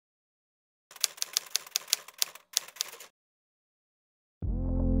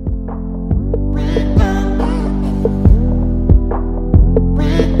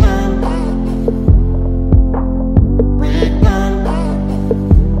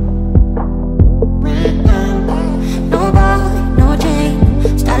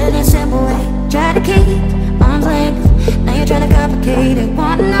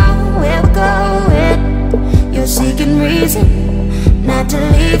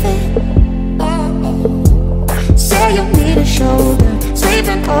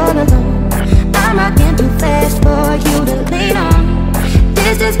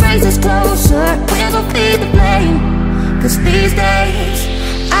closer, we'll go feed the flame. Cause these days,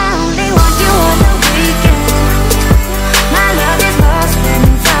 I only want you on the weekend. My love is lost and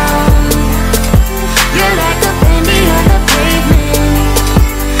found. You're like a penny on the pavement.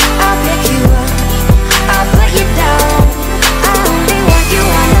 I'll pick you up, I'll put you down. I only want you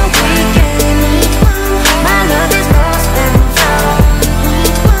on the weekend. My love is lost and found.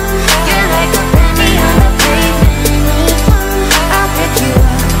 You're like a penny on the pavement. I'll pick you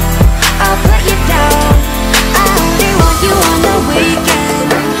up, I'll put you down. I only want you on the weekend.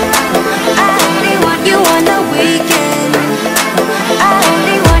 I only want you on the weekend. I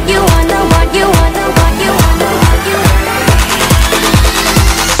only want you on the want you on the want you on the want you on the.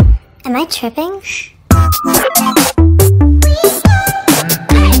 Am I tripping?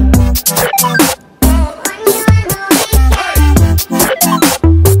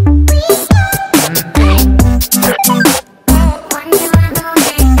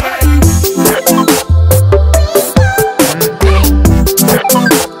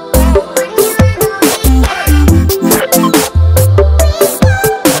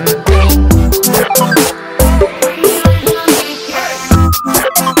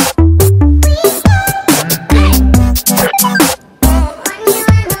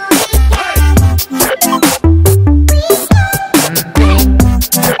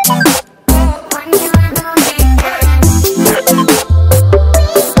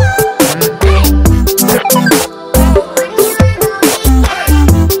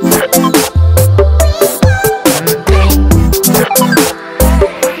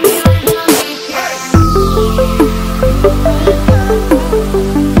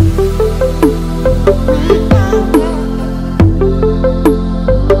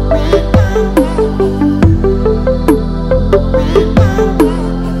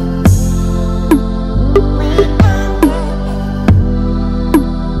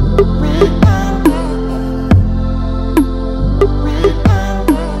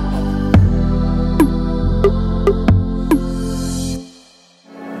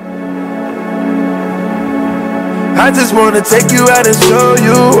 I just wanna take you out and show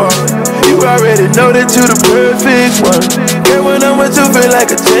you all. You already know that you the perfect one. Yeah, when I'm with you, feel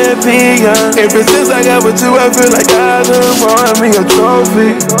like a champion. Ever since I got with you, I feel like I done won me a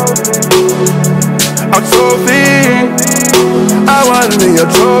trophy. A trophy. I want me a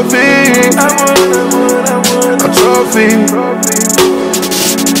trophy. I want a trophy.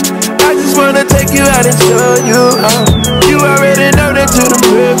 I just wanna take you out and show you all. You already know that you the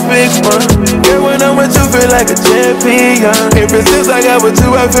perfect one. Yeah, when I'm with you, feel like a champion. Ever since I got with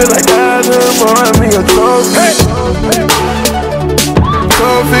you, I feel like I done won me a trophy.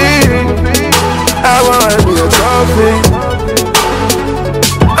 Trophy. I want me a trophy.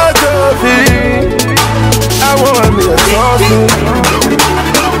 A trophy. I want me a trophy.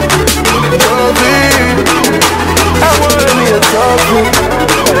 Trophy. I want me a trophy.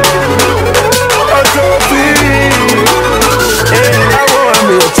 A trophy. Yeah, I want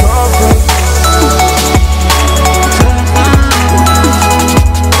me a trophy.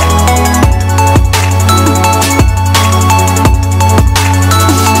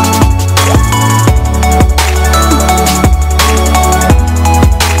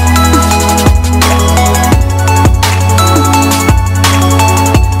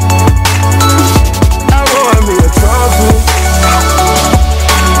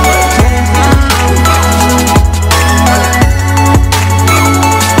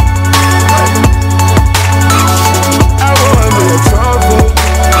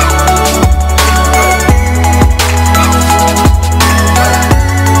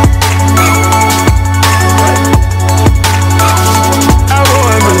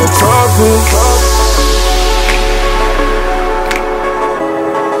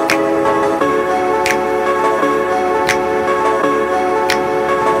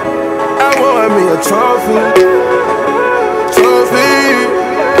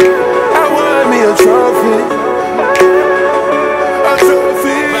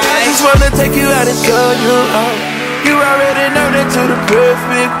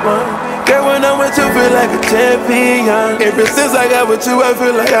 Ever since I got with you, I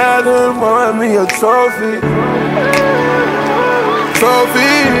feel like I done won me a trophy.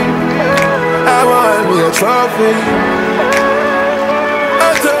 Trophy. I want me a trophy. A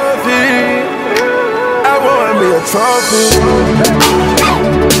trophy. I want me a trophy.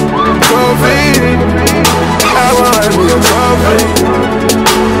 Trophy. I want me a trophy.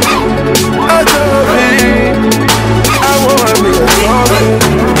 A trophy. I want me a trophy.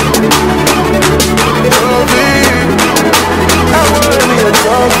 Trophy. I want me a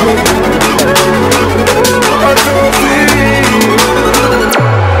trophy. A trophy.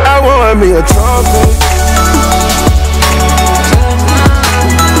 I want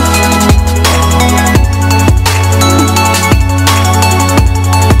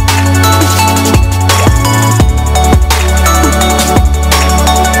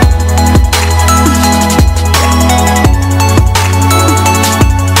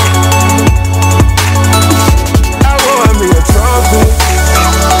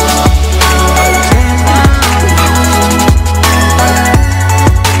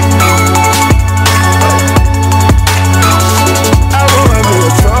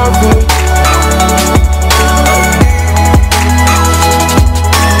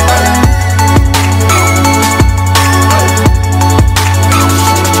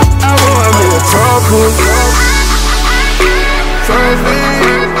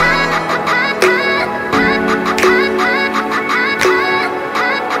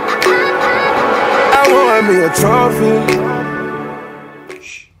trophy.